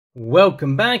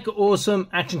Welcome back, awesome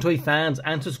action toy fans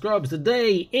and subscribers.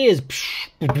 Today is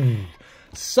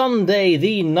Sunday,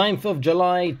 the 9th of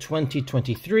July,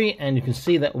 2023, and you can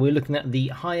see that we're looking at the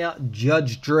Hiya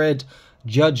Judge Dredd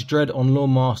on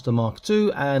Lawmaster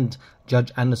MK2 and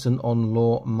Judge Anderson on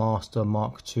Lawmaster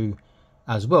MK2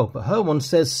 as well. But her one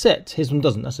says set, his one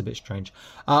doesn't. That's a bit strange.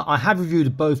 I have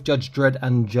reviewed both Judge Dredd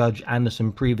and Judge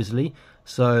Anderson previously,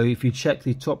 so if you check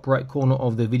the top right corner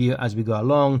of the video as we go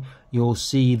along, you'll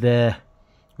see their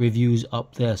reviews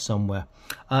up there somewhere.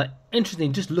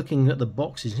 Interesting, just looking at the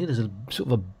boxes, you see there's a sort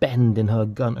of a bend in her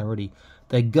gun already.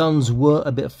 Their guns were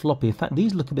a bit floppy. In fact,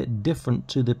 these look a bit different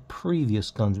to the previous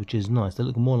guns, which is nice. They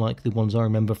look more like the ones I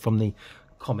remember from the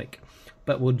comic.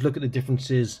 But we'll look at the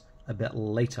differences a bit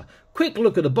later. Quick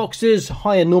look at the boxes.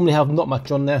 Hiya normally have not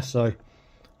much on there, so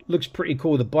looks pretty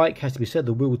cool. The bike has to be said,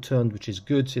 the wheel turned, which is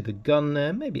good. See the gun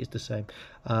there, maybe it's the same.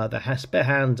 The spare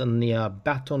hand and the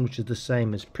baton, which is the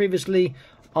same as previously.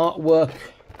 Artwork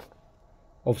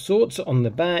of sorts on the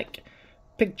back.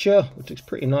 Picture, which looks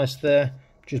pretty nice there.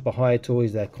 Just by Hiya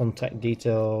Toys, their contact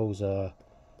details,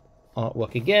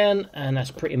 artwork again, and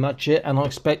that's pretty much it. And I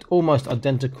expect almost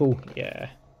identical,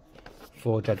 yeah,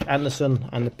 for Judge Anderson.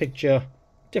 And the picture,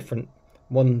 different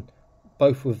one,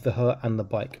 both with the her and the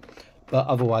bike, but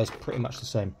otherwise pretty much the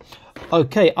same.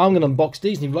 Okay, I'm going to unbox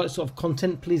these, and if you like this sort of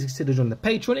content, please consider joining the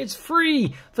Patreon. It's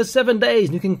free for 7 days,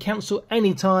 and you can cancel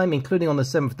anytime, including on the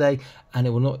 7th day, and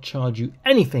it will not charge you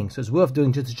anything. So it's worth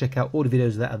doing just to check out all the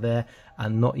videos that are there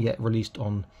and not yet released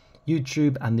on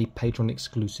YouTube, and the Patreon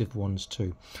exclusive ones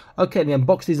too. Okay, let me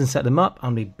unbox these and set them up.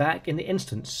 I'll be back in the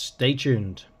instant. Stay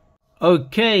tuned.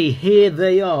 Okay, here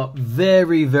they are.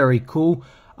 Very, very cool.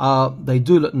 They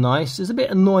do look nice. It's a bit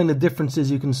annoying the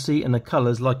differences you can see in the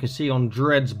colours. Like you see on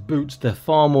Dredd's boots, they're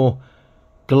far more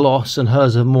gloss and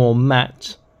hers are more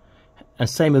matte. And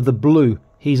same with the blue.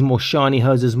 He's more shiny,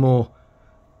 hers is more...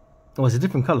 Oh, it's a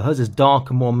different colour. Hers is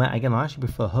dark and more matte. Again, I actually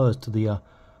prefer hers to the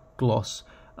gloss.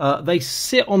 They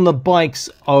sit on the bikes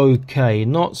okay.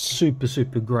 Not super,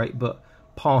 super great, but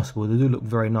passable. They do look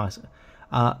very nice.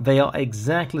 They are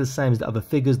exactly the same as the other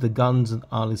figures. The guns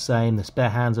are the same, the spare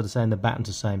hands are the same, the batons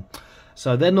are the same.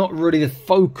 So they're not really the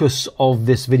focus of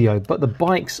this video, but the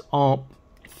bikes are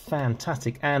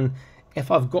fantastic. And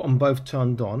if I've got them both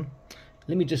turned on,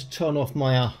 let me just turn off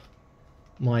my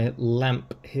my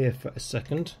lamp here for a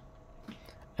second,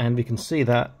 and we can see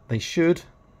that they should,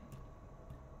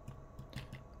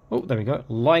 oh, there we go,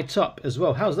 light up as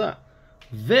well. How's that?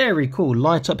 Very cool.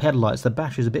 Light up headlights. The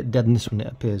battery's a bit dead in this one, it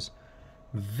appears.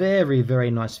 Very, very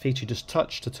nice feature. Just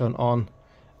touch to turn on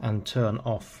and turn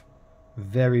off.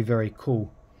 Very, very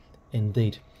cool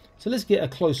indeed. So let's get a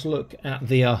close look at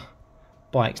the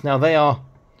bikes. Now they are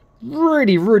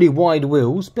really, really wide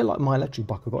wheels, a bit like my electric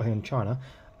bike I got here in China,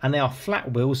 and they are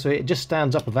flat wheels, so it just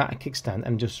stands up without a kickstand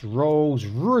and just rolls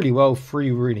really well,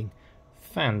 freewheeling.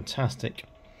 Fantastic.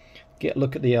 Get a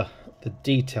look at the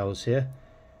details here.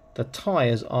 The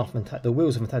tyres are fantastic. The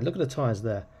wheels are fantastic. Look at the tyres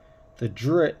there. The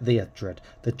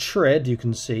tread, you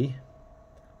can see,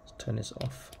 let's turn this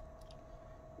off,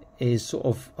 is sort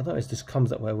of, I don't know if this comes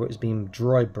that way where it's been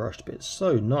dry brushed, but it's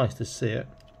so nice to see it.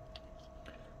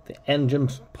 The engine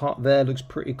part there looks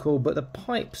pretty cool, but the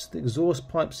pipes, the exhaust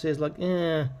pipes here is like,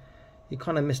 you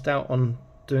kind of missed out on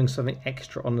doing something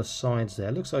extra on the sides there.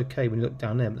 It looks okay when you look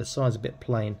down there, but the side's a bit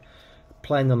plain.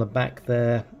 Plain on the back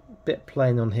there, bit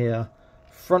plain on here.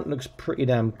 Front looks pretty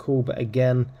damn cool, but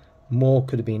again, more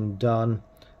could have been done.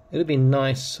 It would have been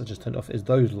nice, I just turned it off, is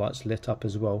those lights lit up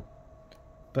as well.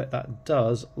 But that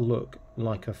does look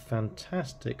like a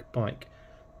fantastic bike.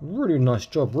 Really nice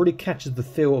job. Really catches the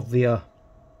feel of the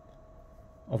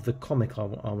comic, I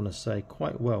want to say,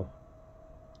 quite well.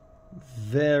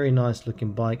 Very nice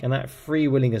looking bike, and that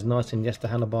freewheeling is nice, and yes, the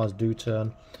handlebars do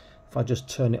turn. If I just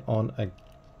turn it on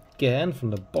again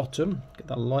from the bottom, get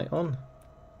that light on,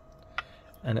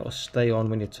 and it will stay on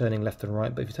when you're turning left and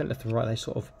right. But if you turn left and right, they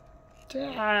sort of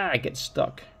get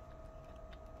stuck.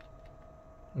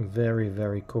 Very,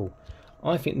 very cool.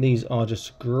 I think these are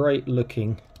just great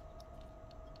looking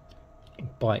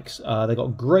bikes. They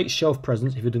got great shelf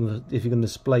presence if you're going to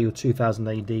display your 2000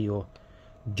 AD or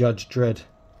Judge Dredd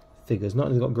figures. Not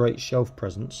only got great shelf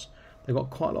presence, they've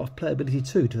got quite a lot of playability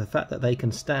too. To the fact that they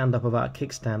can stand up without a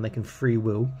kickstand, they can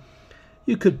freewheel.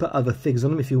 You could put other figures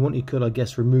on them if you want. You could, I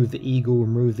guess, remove the eagle,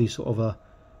 remove these sort of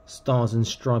stars and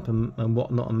stripe and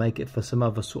whatnot, and make it for some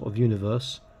other sort of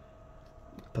universe.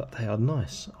 But they are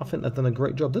nice. I think they've done a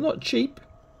great job. They're not cheap,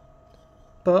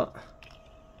 but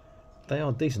they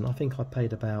are decent. I think I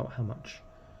paid about, how much?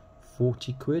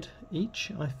 40 quid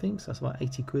each, I think. So that's about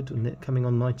 80 quid, and it coming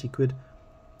on 90 quid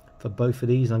for both of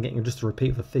these. I'm getting just a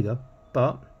repeat of the figure,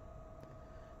 but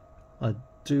I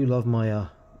do love my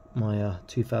my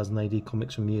 2000 AD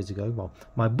comics from years ago. Well,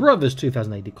 my brother's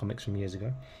 2000 AD comics from years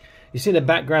ago. You see in the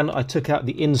background, I took out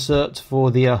the insert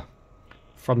for the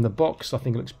from the box. I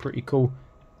think it looks pretty cool,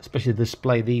 especially to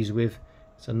display these with.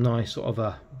 It's a nice sort of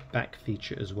a back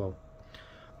feature as well.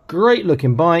 Great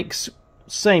looking bikes,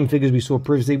 same figures we saw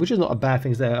previously, which is not a bad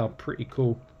thing. They are pretty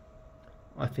cool.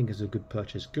 I think it's a good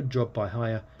purchase. Good job by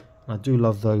Hiya. And I do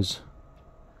love those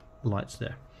lights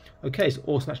there. Okay, so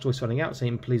all Snatch Toys signing out,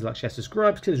 saying please like, share,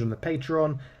 subscribe, click on the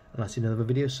Patreon, and I'll see you in another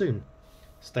video soon.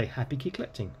 Stay happy, keep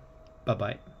collecting. Bye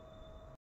bye.